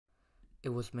It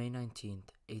was May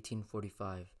 19th,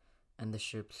 1845, and the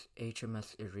ships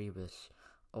HMS Erebus,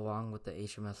 along with the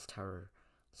HMS Terror,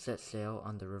 set sail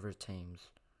on the River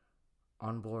Thames.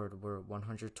 On board were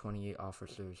 128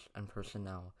 officers and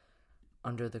personnel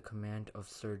under the command of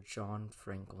Sir John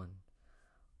Franklin.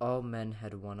 All men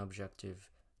had one objective: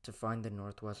 to find the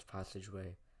Northwest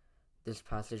Passageway. This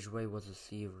passageway was a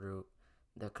sea route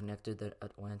that connected the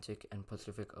Atlantic and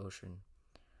Pacific Ocean.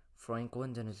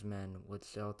 Franklin and his men would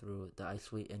sail through the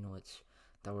icy inlets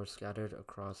that were scattered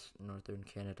across northern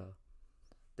Canada.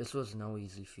 This was no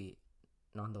easy feat.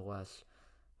 Nonetheless,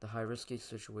 the high-risky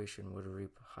situation would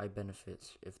reap high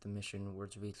benefits if the mission were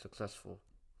to be successful,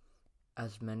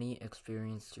 as many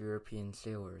experienced European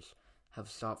sailors have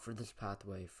sought for this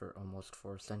pathway for almost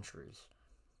 4 centuries.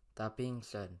 That being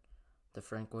said, the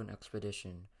Franklin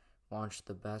expedition launched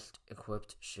the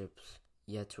best-equipped ships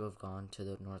yet to have gone to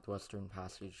the Northwestern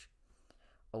Passage.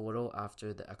 A little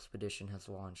after the expedition has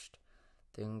launched,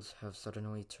 things have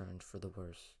suddenly turned for the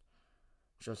worse.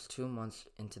 Just 2 months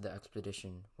into the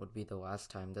expedition would be the last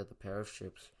time that the pair of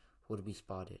ships would be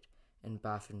spotted in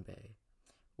Baffin Bay,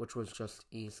 which was just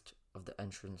east of the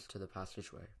entrance to the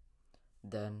passageway.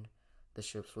 Then, the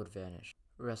ships would vanish.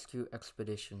 Rescue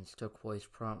expeditions took place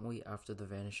promptly after the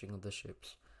vanishing of the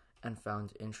ships, and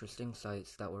found interesting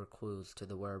sites that were clues to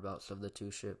the whereabouts of the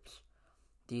 2 ships.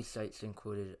 These sites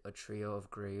included a trio of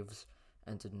graves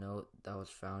and a note that was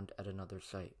found at another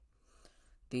site.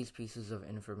 These pieces of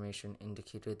information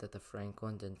indicated that the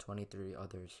Franklin and 23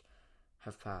 others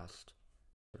have passed.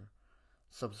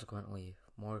 Subsequently,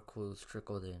 more clues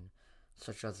trickled in,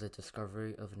 such as the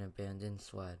discovery of an abandoned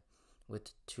sled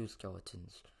with 2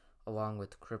 skeletons, along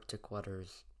with cryptic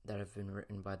letters that have been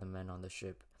written by the men on the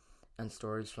ship, and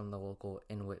stories from the local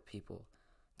Inuit people,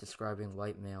 describing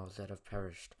white males that have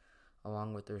perished,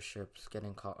 along with their ships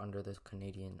getting caught under the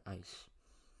Canadian ice.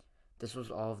 This was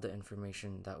all of the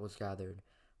information that was gathered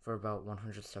for about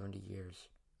 170 years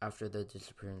after the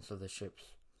disappearance of the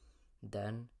ships.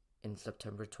 Then, in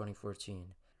September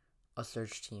 2014, a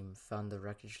search team found the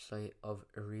wreckage site of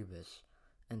Erebus,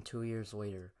 and 2 years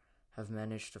later have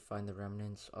managed to find the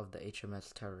remnants of the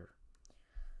HMS Terror.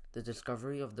 The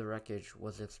discovery of the wreckage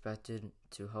was expected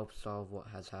to help solve what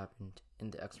has happened in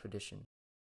the expedition.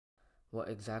 What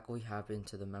exactly happened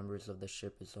to the members of the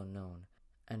ship is unknown,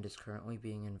 and is currently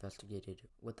being investigated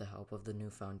with the help of the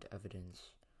newfound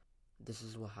evidence. This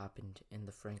is what happened in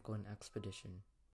the Franklin expedition.